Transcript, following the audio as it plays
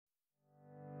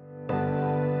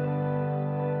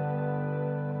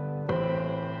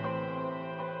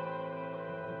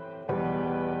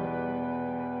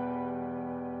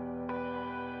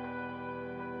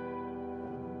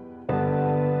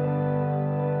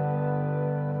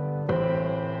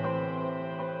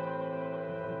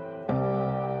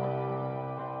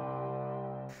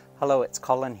Hello, it's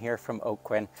Colin here from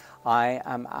Oakwyn. I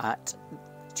am at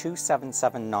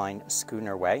 2779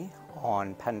 Schooner Way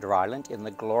on Pender Island in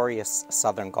the glorious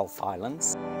southern Gulf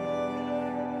Islands.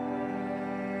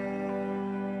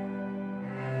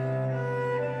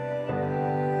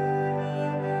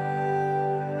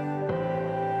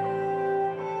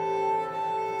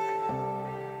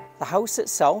 The house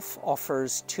itself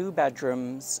offers 2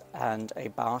 bedrooms and a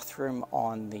bathroom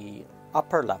on the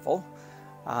upper level,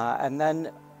 and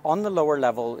then on the lower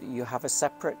level you have a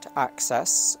separate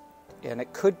access, and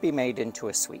it could be made into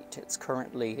a suite. It's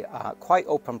currently quite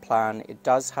open plan. It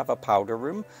does have a powder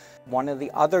room. One of the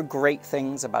other great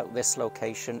things about this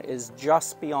location is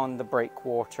just beyond the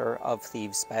breakwater of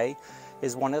Thieves Bay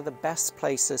is one of the best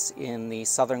places in the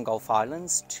southern Gulf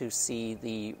Islands to see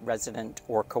the resident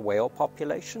orca whale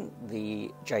population,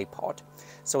 the J-pod.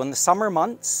 So in the summer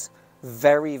months,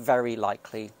 very, very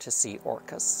likely to see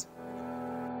orcas.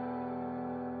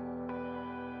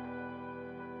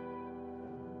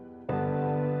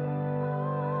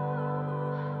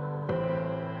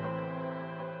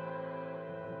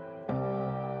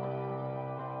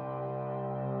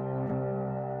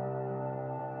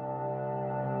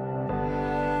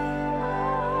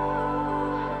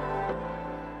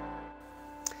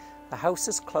 The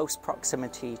house's close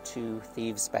proximity to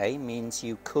Thieves Bay means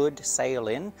you could sail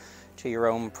in to your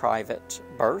own private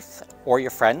berth, or your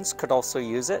friends could also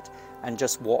use it and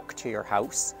just walk to your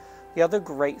house. The other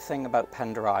great thing about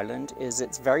Pender Island is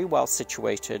it's very well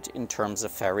situated in terms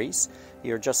of ferries.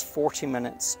 You're just 40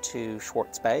 minutes to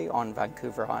Schwartz Bay on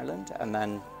Vancouver Island and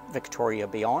then Victoria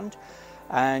beyond.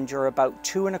 And you're about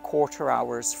 2.25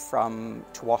 hours from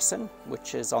Tsawwassen,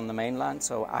 which is on the mainland,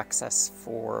 so access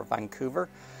for Vancouver.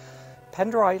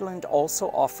 Pender Island also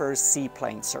offers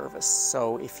seaplane service,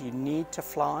 so if you need to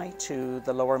fly to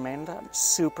the lower mainland,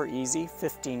 super easy,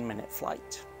 15-minute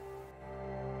flight.